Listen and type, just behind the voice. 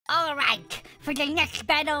All right, for the next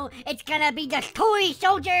battle, it's gonna be the toy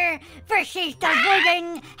soldier versus the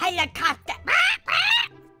wooden helicopter.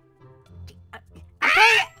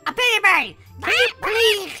 Opila Bird, can you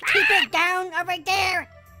please keep it down over there?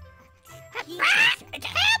 Jesus.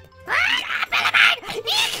 Help! Opila Bird,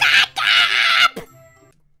 shut up!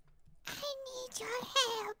 I need your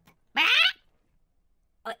help.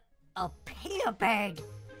 Opila Bird,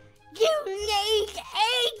 you laid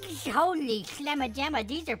eggs! Holy slamma-jamma,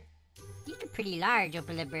 these are pretty large,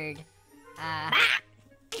 Opila Bird.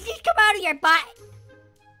 Did these come out of your butt?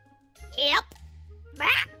 Yep.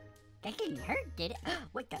 That didn't hurt, did it?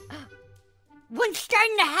 What the? One's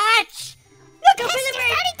starting to hatch! Look, Opila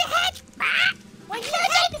Bird! Starting to hatch! One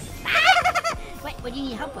doesn't! What do you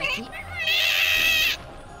need help with?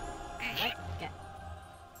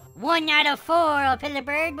 One out of 4, Opila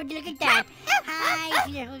Bird. Would you look at that? Hi,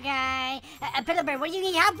 little guy. Opila Bird, what do you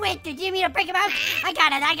need help with? Do you need me to break him out? I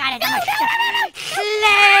got it.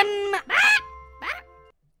 Slam!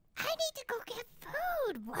 I need to go get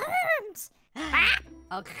food. Worms.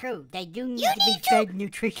 Oh, true. They do need to be fed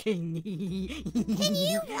nutrition. Can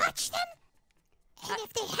you watch them? And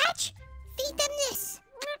if they hatch, feed them this.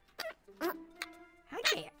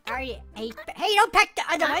 Okay. Are you? Hey, don't peck the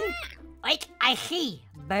other one. Wait, I see.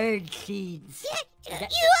 Bird seeds. Yeah,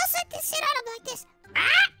 you also have to sit on them like this.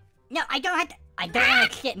 No, I don't have to. I don't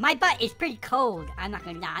want to sit. My butt is pretty cold. I'm not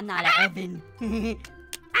an oven. Hey,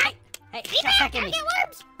 stop pecking me.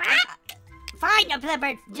 Worms. Fine, Opila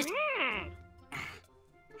Bird. Just.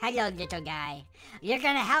 Hello, little guy. You're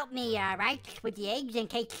gonna help me, right? With the eggs in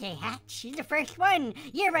case they hatch. You're the first one.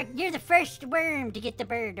 You're the first worm to get the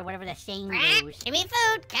bird, or whatever the saying goes. Give me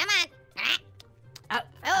food. Come on.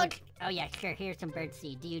 Food. Oh yeah, sure. Here's some bird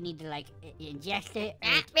seed. Do you need to like ingest it?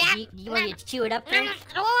 Do you want me to chew it up first?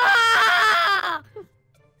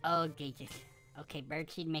 Oh Jesus. Okay, bird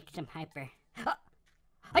seed makes them hyper. Oh,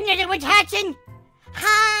 another one's hatching.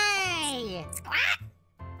 Hi.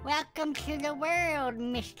 Welcome to the world,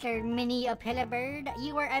 Mr. Mini Opila Bird.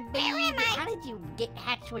 You were a baby. How did you get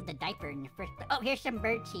hatched with the diaper in the first place? Oh, here's some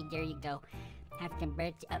bird seed. There you go. Have some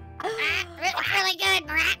bird seed. Really good.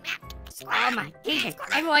 Oh my Jesus.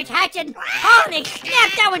 Everyone's hatching. Holy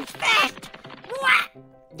snap, that one's fast. What?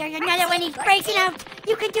 There's another one. He's breaking out.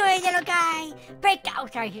 You can do it, little guy. Break out. Oh,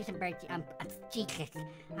 sorry. Here's some bird seed. Jesus.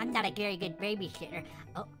 I'm not a very good babysitter.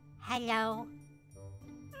 Oh, hello.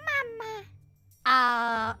 Mama.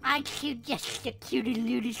 Oh, aren't you just the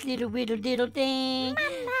cutest little thing?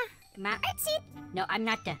 Mama. No, I'm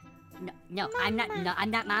not the. No, I'm not. No,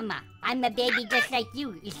 I'm not Mama. I'm a baby just like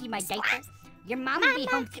you. You see my diaper? Your mom will be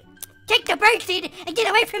home soon. Take the bird seed and get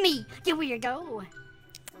away from me, you weirdo. All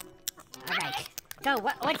right. So,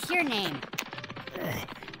 what's your name?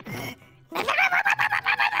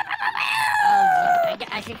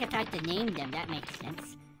 I think I have to name them. That makes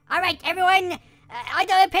sense. All right, everyone. I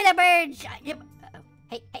know the Opila Birds.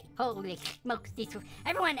 Hey, holy smokes,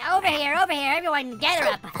 everyone, over here, everyone, gather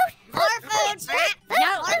up. More food,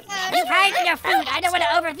 no, you've had enough food. I don't want to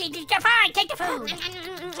overfeed you. Fine, take the food.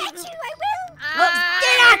 Catch you, I will.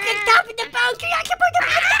 Get off the top of the boat. You're not supposed to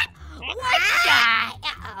put that. What the?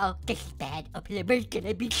 Uh-oh, this is bad. Opila Bird's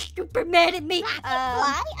gonna be super mad at me.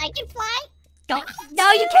 I can fly. Don't.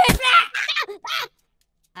 No, you can't fly.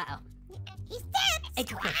 Uh-oh. He's dead!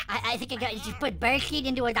 It's okay. I think I got just put bird seed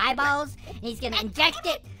into his eyeballs, and he's gonna inject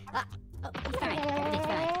it. He's fine. Everything's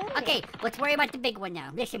fine. Okay, let's worry about the big one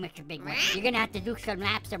now. Listen, Mr. Big One. You're gonna have to do some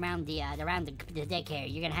laps around the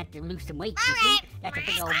daycare. You're gonna have to lose some weight. You see? That's a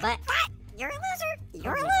big old butt. You're a loser.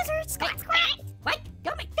 You're a loser. Squat. What?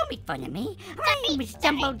 Don't make fun of me. My name is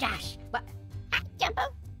Jumbo Josh. What?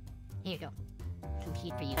 Jumbo? Here you go. Some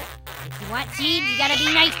seed for you. If you want seed, you gotta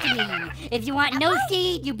be nice to me. If you want no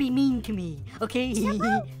seed, you be mean to me. Okay?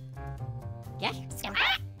 Yes? Jumbo?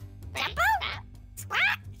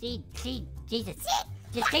 Seed. Jesus.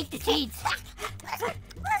 Just take the seeds. Loser.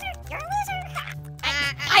 You're a loser.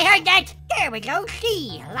 I heard that. There we go.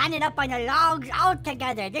 See, lining up on the logs all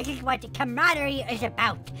together. This is what camaraderie is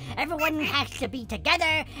about. Everyone has to be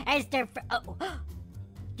together as their.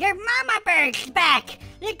 Your mama bird's back!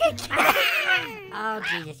 Look at that! Oh,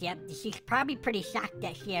 Jesus, yep. She's probably pretty shocked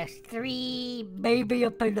that she has 3 baby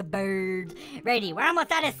Opila Birds. Ready, we're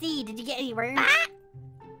almost out of seed. Did you get any worms?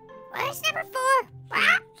 Where's number 4?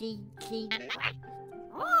 Seed.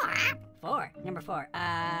 4. Number 4.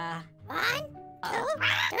 1, 2,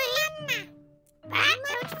 3.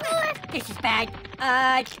 4. This is bad.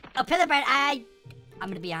 Opila Bird, I'm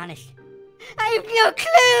gonna be honest. I have no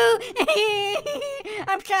clue!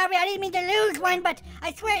 I'm sorry, I didn't mean to lose one, but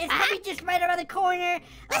I swear it's probably just right around the corner.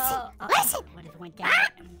 Listen! What if it went down?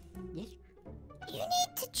 Yes? You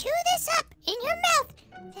need to chew this up in your mouth,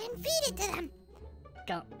 then feed it to them.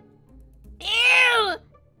 Don't. Ew!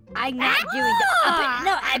 I'm not doing that.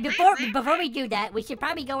 No, before we do that, we should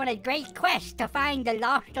probably go on a great quest to find the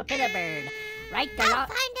lost Opila bird. Right? I'll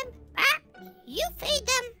find them. You feed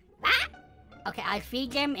them. Okay, I'll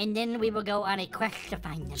feed them, and then we will go on a quest to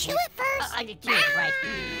find them. Chew it first. Chew it, right.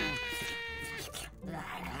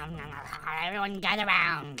 Everyone gather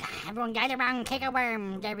around. Everyone gather around, kick a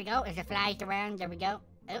worm. There we go. As it flies around, there we go.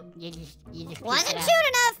 Oh, you just Wasn't chewed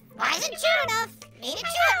enough. Wasn't chewed enough. Need to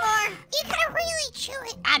chew it more. You gotta really chew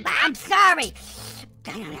it. I'm sorry.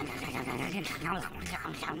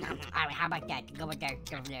 Alright, how about that? Go over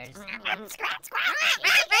there.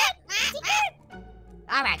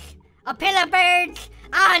 Alright. Opila birds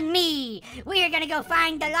on me! We are gonna go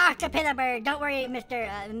find the lost Opila bird. Don't worry,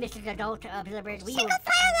 Mrs. Adult Opila bird. Single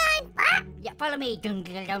file line! Yeah, follow me. Because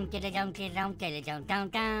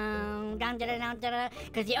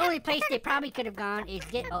the only place they probably could have gone is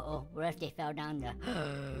this. Uh-oh, what if they fell down the...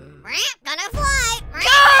 Gonna fly!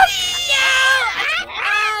 No!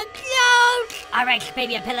 Alright,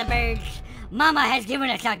 baby Opila birds. Mama has given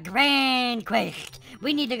us a grand quest.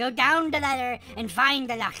 We need to go down the ladder and find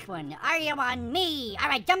the last one. Are you on me? All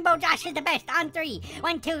right, Jumbo Josh is the best. On 3.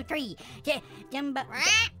 1, 2, 3. Jumbo...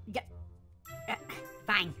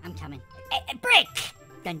 Fine, I'm coming. Brick!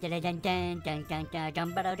 Dun dun dun dun dun dun dun.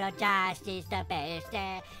 Jumbo Josh is the best.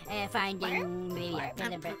 Finding me. I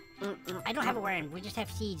don't have a worm. We just have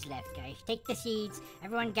seeds left, guys. Take the seeds.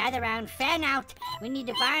 Everyone gather around. Fan out. We need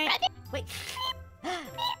to find... Wait.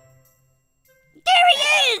 There he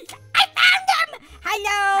is! I found him!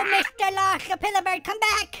 Hello, Mr. Lost Opila bird. Come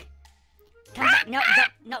back! Come back. No,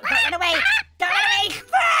 don't run away. Don't run away.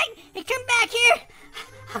 Fine! Hey, come back here.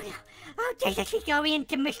 Oh, no. Oh, Jesus, he's going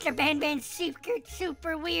into Mr. Banban's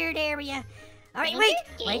super weird area. All right, wait,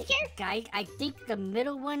 guys. I think the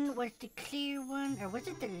middle one was the clear one, or was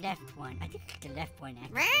it the left one? I think it's the left one,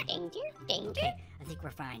 actually. Danger. Okay, I think we're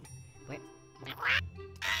fine.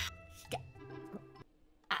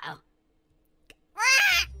 Uh-oh.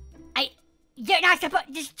 You're not supposed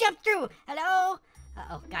to just jump through. Hello?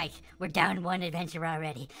 Uh-oh, guys, we're down one adventure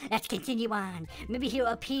already. Let's continue on. Maybe he'll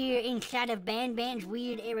appear inside of Banban's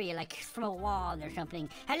weird area, like from a wall or something.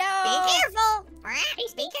 Hello? Be careful.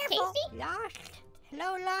 Be careful. Lost?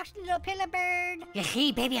 Hello, lost little Opila bird. You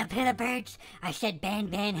see, baby Opila birds? I said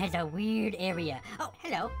Banban has a weird area. Oh,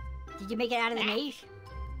 hello. Did you make it out of the maze?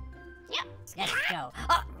 Yep. Let's go.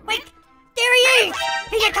 Oh, wait! There he is!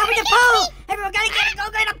 He's on top of the pole! Everyone gotta get him! Go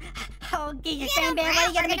get him! Oh, Jesus, Banban, why are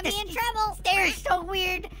you gonna make this in trouble? stairs so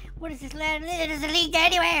weird? What is this ladder? It doesn't lead to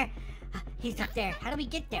anywhere! He's up there. How do we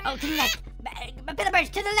get there? Oh, to the left! Opila birds,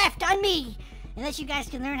 to the left, on me! Unless you guys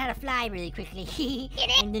can learn how to fly really quickly.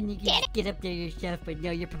 And then you can just get up there yourself, but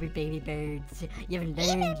no, you're probably baby birds. You haven't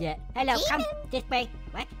learned yet. Hello, come this way.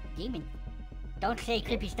 What? Demon? Don't say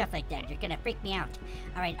creepy stuff like that. You're gonna freak me out.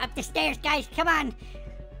 Alright, up the stairs, guys. Come on.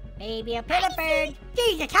 Baby Opila bird.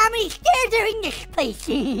 Jesus, how many stairs are in this place?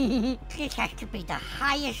 This has to be the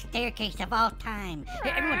highest staircase of all time.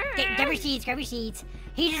 Here, everyone, grab your seeds.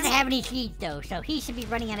 He doesn't have any seeds, though, so he should be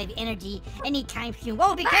running out of energy anytime soon.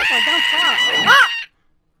 Whoa, be careful, don't fall.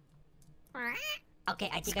 Ah! Okay,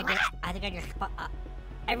 I think I just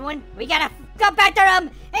everyone, we gotta go back to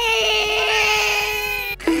him!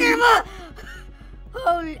 Hey!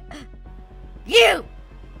 Oh,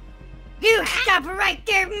 you stop right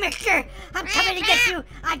there, mister! I'm coming to get you!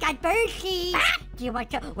 I got bird seeds! Do you want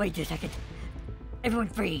to... Wait a second. Everyone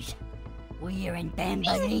freeze. We are in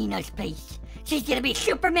Banbanina's place. She's gonna be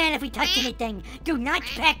Superman if we touch anything. Do not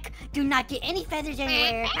peck. Do not get any feathers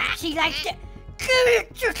anywhere. She likes to...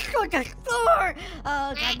 Just go to the floor!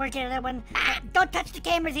 Oh, God, where's the other one? Don't touch the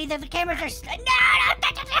cameras either. The cameras are... No, don't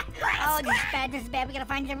touch it! Oh, this is bad. We gotta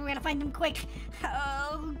find them quick.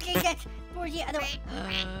 Oh, Jesus. Where's the other one?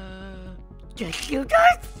 Just shoot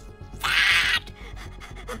us!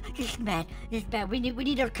 This is bad. We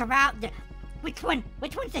need to corral the... Which one's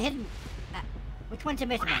the hidden... Which one's the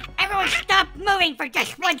missing one? Everyone stop moving for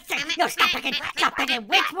just 1 second! No, stop again!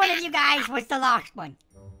 Which one of you guys was the lost one?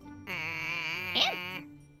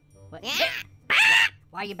 What?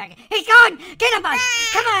 Why are you back? He's gone! Get him, boss!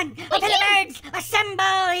 Come on! Opila birds!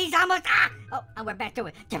 Assemble! He's almost... Oh, and we're back to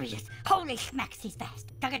it. There he is. Holy smacks, he's fast.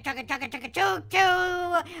 Chugga,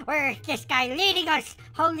 choo-choo! Where's this guy leading us?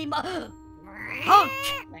 Holy Halt!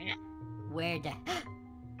 Where the...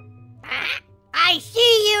 I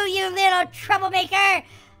see you little troublemaker!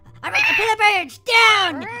 Alright, Opila birds,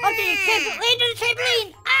 down! Onto the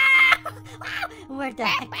trampoline! Where the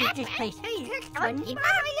heck is this place? Hey, there's SpongeBob. I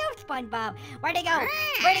love SpongeBob. Where'd he go?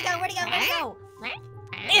 Where'd he go?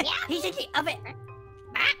 He's in the oven.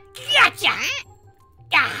 Gotcha!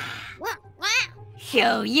 Ah. What?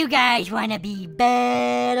 So you guys wanna be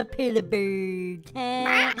bad Opila birds,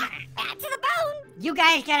 huh? Back to the bone. You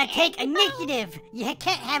guys gotta take initiative. You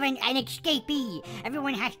can't have an escapee.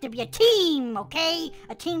 Everyone has to be a team, okay?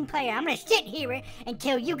 A team player. I'm gonna sit here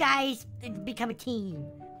until you guys become a team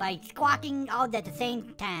by squawking all at the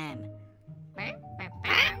same time.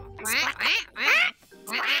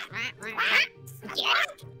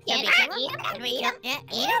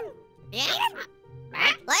 Eat him.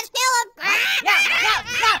 Let's kill him. No!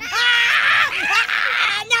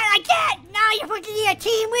 No, I can't! No, you're supposed to be a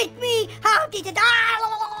team with me! How did it... I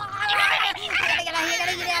gotta get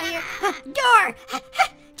out here, Door!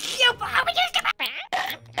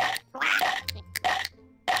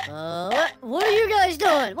 What are you guys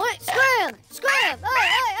doing? What? Scram! Scram!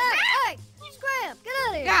 Hey! Scram! Get out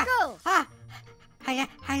of here! Go!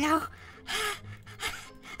 Hello?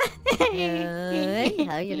 Hey,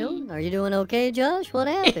 how you doing? Are you doing okay, Josh? What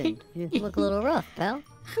happened? You look a little rough, pal.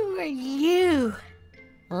 Who are you?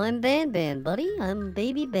 I'm Banban, buddy. I'm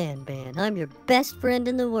Baby Banban. I'm your best friend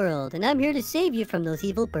in the world, and I'm here to save you from those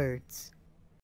evil birds.